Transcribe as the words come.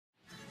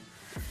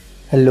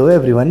Hello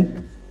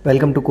everyone,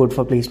 welcome to Code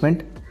for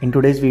Placement. In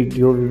today's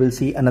video we will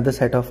see another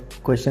set of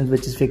questions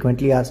which is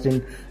frequently asked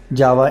in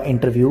Java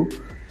interview.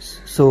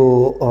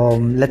 So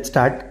let's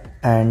start,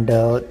 and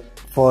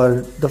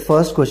for the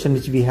first question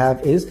which we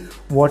have is,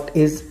 what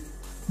is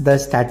the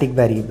static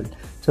variable?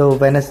 So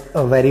when a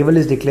variable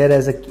is declared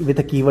as with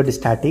a keyword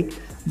static,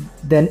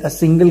 then a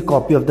single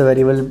copy of the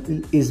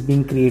variable is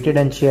being created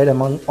and shared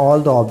among all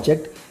the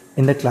objects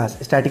in the class.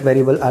 Static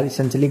variables are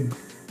essentially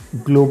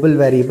global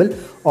variable.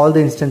 All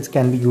the instance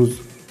can be used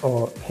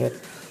here.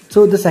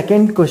 So the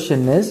second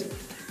question is,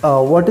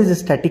 what is a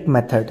static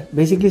method?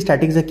 Basically,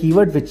 static is a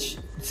keyword, which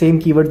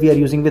same keyword we are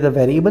using with a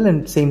variable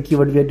and same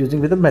keyword we are using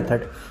with a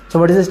method. So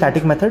what is a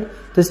static method?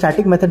 The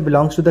static method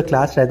belongs to the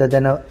class rather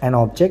than an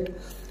object.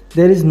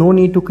 There is no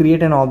need to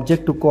create an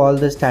object to call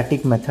the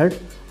static method.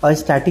 A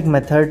static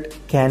method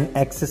can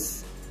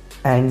access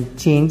and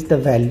change the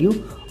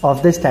value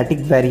of the static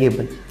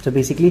variable. So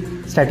basically,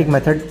 static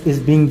method is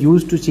being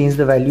used to change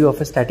the value of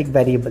a static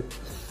variable.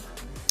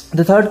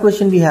 The third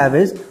question we have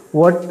is,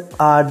 what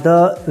are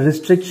the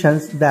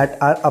restrictions that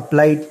are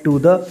applied to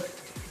the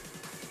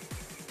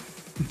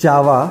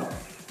Java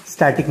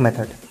static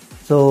method?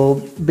 So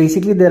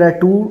basically, there are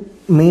two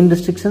main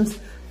restrictions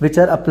which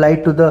are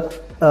applied to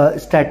the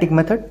static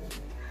method.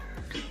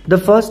 The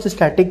first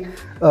restriction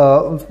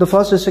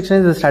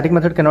is the static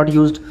method cannot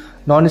use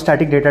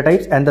non-static data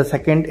types, and the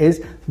second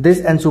is this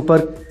and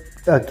super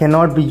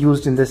cannot be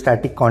used in the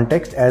static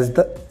context as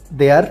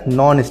they are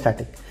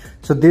non-static.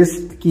 So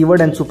this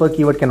keyword and super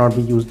keyword cannot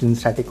be used in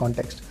static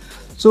context.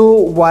 So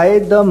why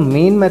the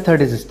main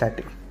method is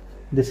static?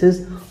 This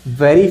is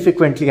very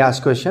frequently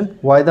asked question.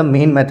 Why the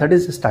main method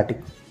is static?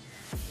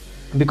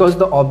 Because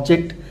the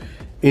object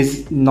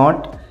is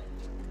not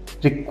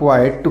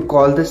required to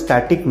call the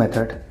static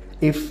method.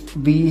 If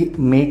we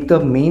make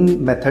the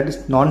main method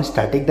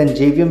non-static, then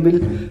JVM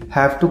will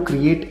have to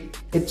create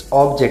its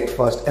object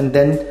first and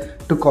then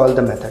to call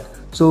the method.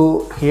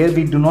 So here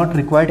we do not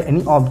require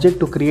any object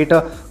to create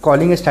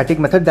calling a static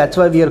method. That's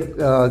why we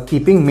are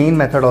keeping main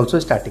method also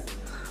static.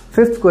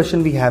 Fifth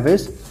question we have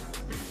is,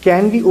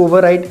 can we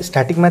override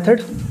static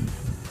method?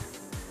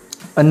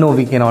 No,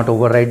 we cannot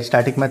override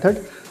static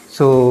method.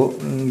 So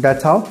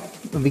that's how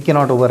we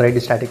cannot override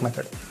the static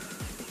method.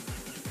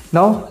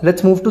 Now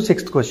let's move to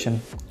sixth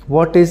question.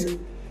 What is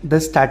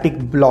the static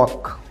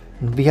block?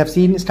 We have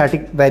seen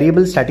static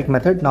variable, static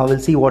method. Now we'll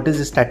see what is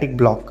a static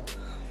block.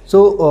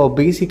 So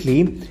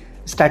basically,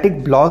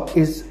 static block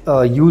is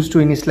used to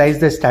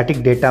initialize the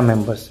static data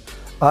members.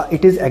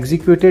 It is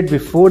executed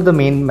before the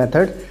main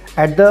method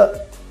at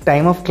the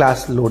time of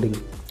class loading.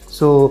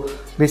 So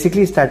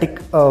basically, static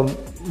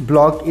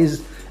block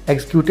is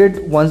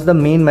executed once the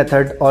main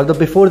method or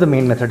before the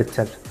main method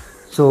itself.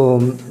 So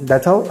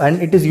that's how,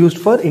 and it is used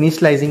for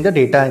initializing the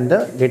data in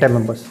the data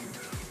members.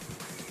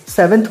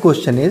 Seventh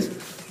question is,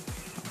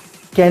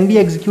 can we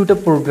execute a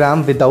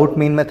program without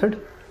main method?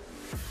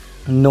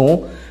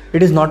 No,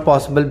 it is not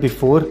possible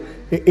before.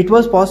 It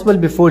was possible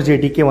before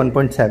JDK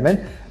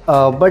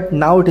 1.7, but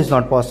now it is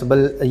not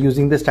possible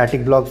using the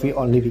static block. We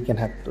can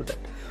have to do that.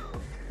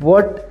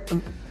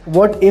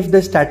 What if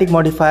the static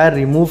modifier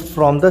removed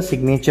from the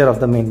signature of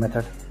the main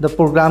method? The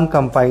program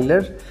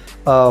compiler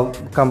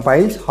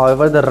compiles,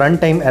 however the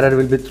runtime error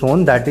will be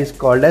thrown, that is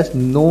called as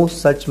no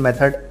such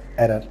method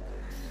error.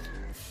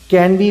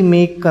 Can we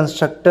make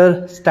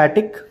constructor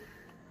static?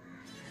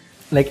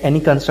 Like any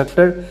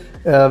constructor,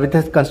 with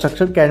a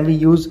constructor, can we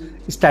use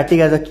static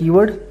as a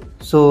keyword?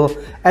 So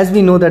as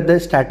we know that the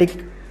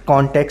static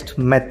context,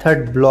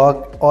 method,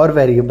 block or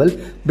variable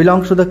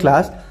belongs to the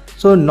class,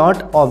 so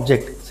not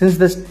object, since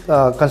this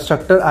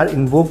constructor are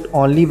invoked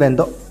only when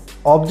the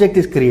object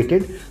is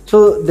created.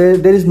 So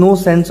there is no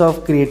sense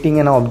of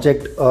creating an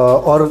object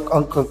or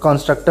a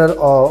constructor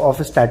of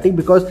a static,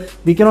 because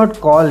we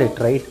cannot call it,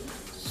 right?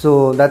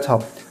 So that's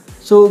how.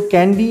 So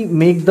can we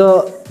make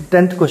the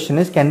 10th question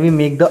is, can we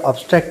make the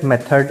abstract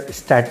method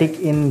static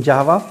in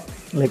Java?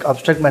 Like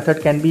abstract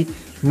method can be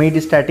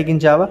made static in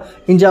Java.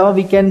 In Java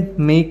we can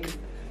make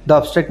the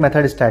abstract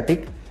method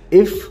static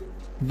if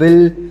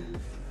will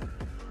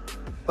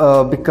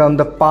become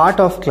the part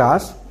of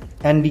class,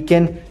 and we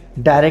can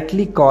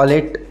directly call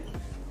it,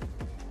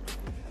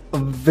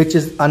 which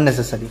is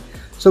unnecessary.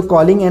 So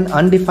calling an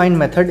undefined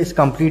method is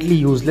completely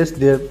useless,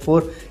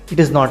 therefore it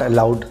is not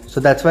allowed. So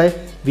that's why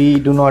we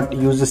do not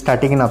use the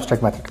static and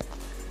abstract method.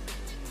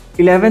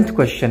 11th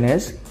question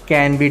is,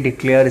 can we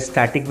declare a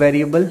static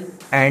variable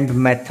and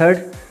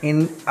method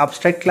in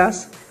abstract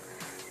class?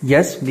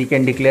 Yes, we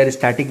can declare a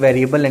static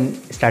variable and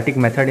static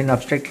method in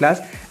abstract class,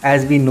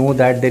 as we know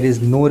that there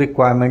is no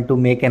requirement to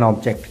make an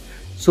object.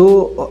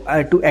 So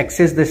to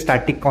access the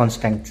static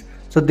constants.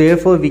 So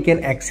therefore we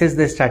can access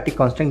the static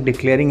constant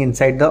declaring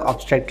inside the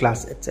abstract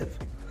class itself.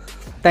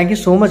 Thank you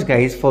so much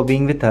guys for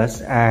being with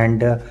us,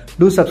 and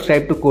do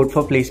subscribe to Code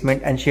for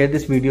Placement and share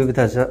this video with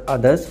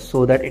others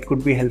so that it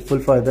could be helpful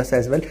for others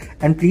as well.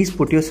 And please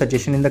put your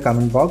suggestion in the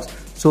comment box,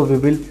 so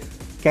we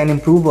can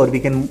improve or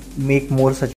we can make more such